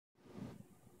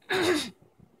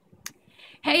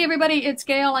Hey everybody, it's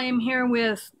Gail. I am here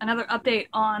with another update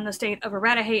on the state of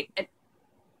Errata-Hate.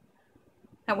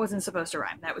 That wasn't supposed to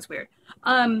rhyme. That was weird.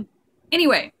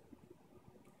 Anyway,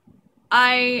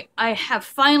 I have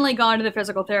finally gone to the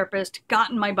physical therapist,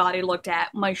 gotten my body looked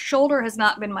at. My shoulder has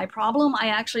not been my problem. I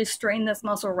actually strained this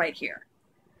muscle right here.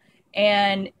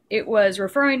 And it was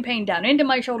referring pain down into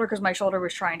my shoulder because my shoulder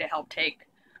was trying to help take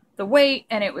the weight,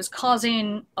 and it was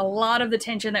causing a lot of the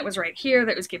tension that was right here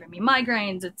that was giving me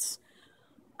migraines.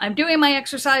 I'm doing my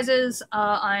exercises.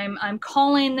 I'm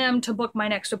calling them to book my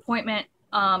next appointment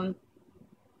on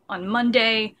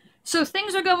Monday. So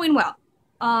things are going well.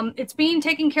 It's being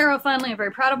taken care of finally. I'm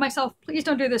very proud of myself. Please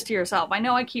don't do this to yourself. I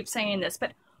know I keep saying this,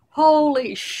 but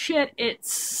holy shit, it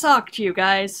sucked, you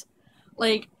guys.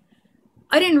 Like,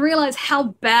 I didn't realize how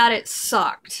bad it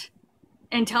sucked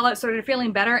until I started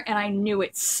feeling better, and I knew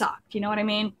it sucked. You know what I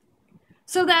mean?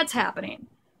 So that's happening.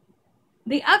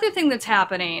 The other thing that's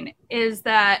happening is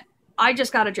that I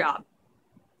just got a job.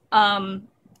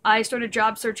 I started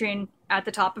job searching at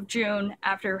the top of June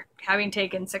after having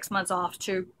taken 6 months off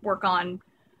to work on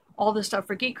all this stuff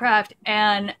for Geekcraft,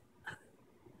 and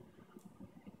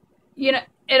you know,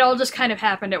 it all just kind of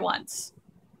happened at once.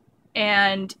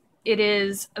 And it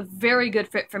is a very good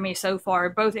fit for me so far.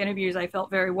 Both interviews I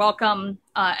felt very welcome.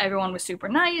 Everyone was super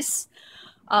nice.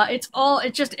 It's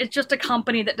just a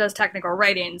company that does technical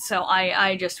writing, so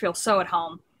I just feel so at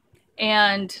home.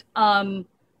 And I'm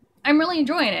really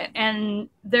enjoying it. And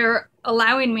they're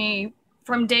allowing me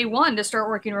from day one to start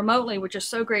working remotely, which is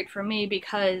so great for me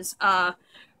because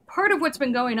part of what's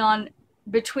been going on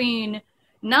between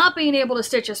not being able to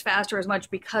stitch as fast or as much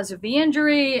because of the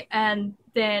injury and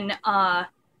then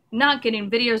not getting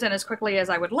videos in as quickly as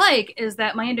I would like is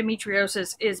that my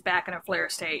endometriosis is back in a flare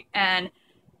state. And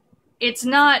it's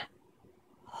not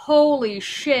holy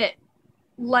shit,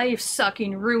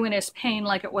 life-sucking, ruinous pain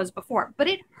like it was before, but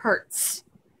it hurts.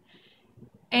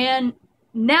 And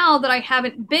now that I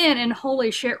haven't been in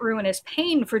holy shit, ruinous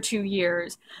pain for 2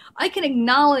 years, I can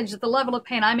acknowledge that the level of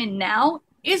pain I'm in now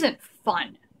isn't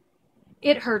fun.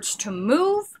 It hurts to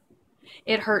move.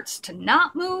 It hurts to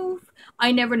not move.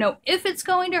 I never know if it's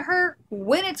going to hurt,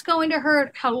 when it's going to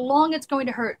hurt, how long it's going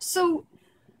to hurt. So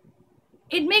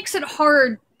it makes it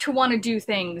hard to want to do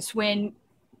things when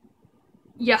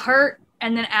you hurt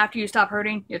and then after you stop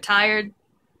hurting, you're tired.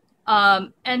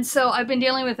 And so I've been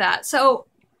dealing with that. So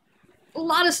a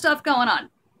lot of stuff going on.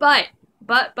 But,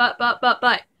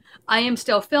 I am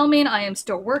still filming. I am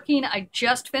still working. I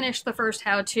just finished the first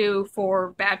how-to for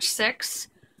batch 6.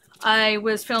 I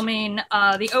was filming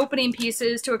the opening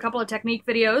pieces to a couple of technique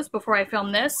videos before I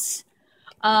filmed this.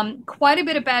 Quite a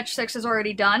bit of batch 6 is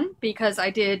already done because I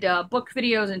did book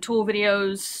videos and tool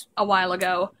videos a while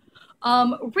ago.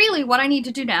 Really, what I need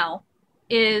to do now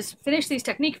is finish these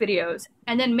technique videos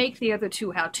and then make the other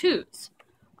 2 how-tos,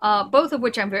 both of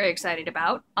which I'm very excited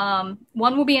about.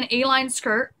 One will be an A-line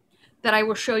skirt that I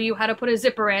will show you how to put a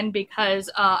zipper in because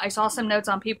I saw some notes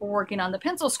on people working on the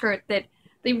pencil skirt that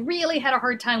they really had a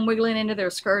hard time wiggling into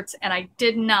their skirts, and I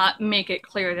did not make it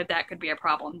clear that that could be a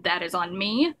problem. That is on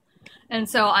me. And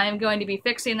so I am going to be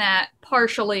fixing that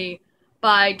partially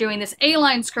by doing this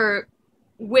A-line skirt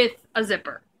with a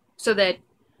zipper so that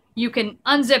you can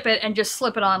unzip it and just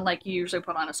slip it on like you usually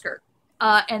put on a skirt.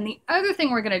 And the other thing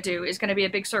we're going to do is going to be a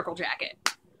big circle jacket.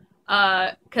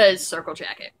 Because circle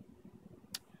jacket.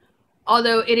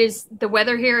 Although the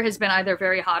weather here has been either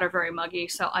very hot or very muggy,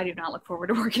 so I do not look forward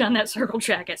to working on that circle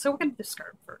jacket. So we're going to do the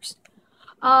skirt first.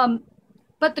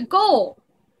 But the goal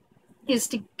is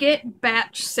to get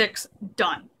batch 6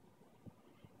 done.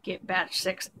 Get batch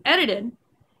 6 edited,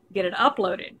 get it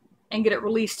uploaded, and get it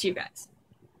released to you guys.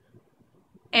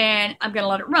 And I'm going to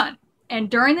let it run. And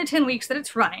during the 10 weeks that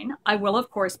it's running, I will, of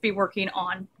course, be working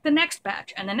on the next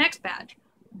batch and the next batch.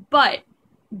 But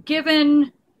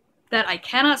given that I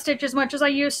cannot stitch as much as I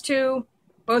used to,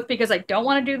 both because I don't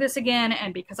want to do this again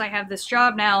and because I have this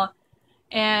job now,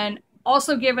 and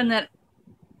also given that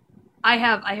I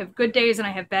have good days and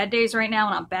I have bad days right now,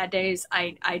 and on bad days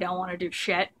I don't want to do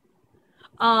shit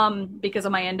because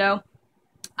of my endo.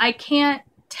 I can't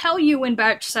tell you when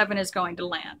batch 7 is going to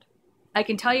land. I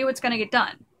can tell you it's going to get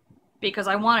done because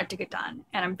I want it to get done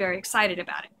and I'm very excited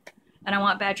about it. And I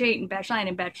want batch 8 and batch 9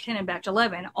 and batch 10 and batch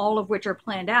 11, all of which are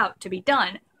planned out to be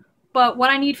done. But what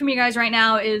I need from you guys right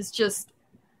now is just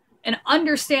an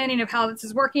understanding of how this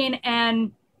is working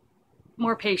and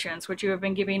more patience, which you have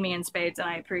been giving me in spades, and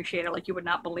I appreciate it like you would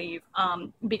not believe.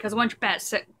 Because once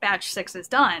batch 6 is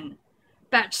done,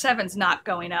 batch 7's not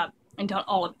going up until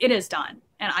all of it is done,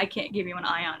 and I can't give you an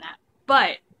eye on that.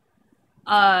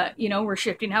 But, you know, we're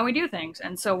shifting how we do things,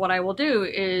 and so what I will do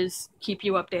is keep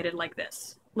you updated like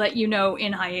this. let you know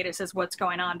in hiatus is what's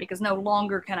going on, because no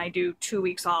longer can I do 2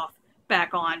 weeks off,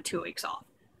 back on, 2 weeks off.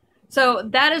 So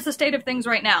that is the state of things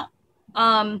right now.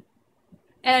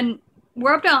 And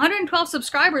we're up to 112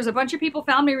 subscribers. A bunch of people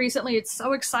found me recently. It's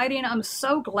so exciting. I'm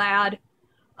so glad.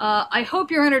 I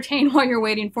hope you're entertained while you're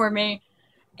waiting for me.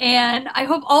 And I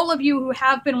hope all of you who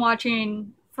have been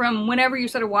watching from whenever you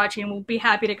started watching will be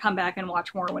happy to come back and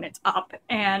watch more when it's up.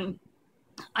 And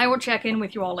I will check in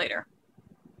with you all later.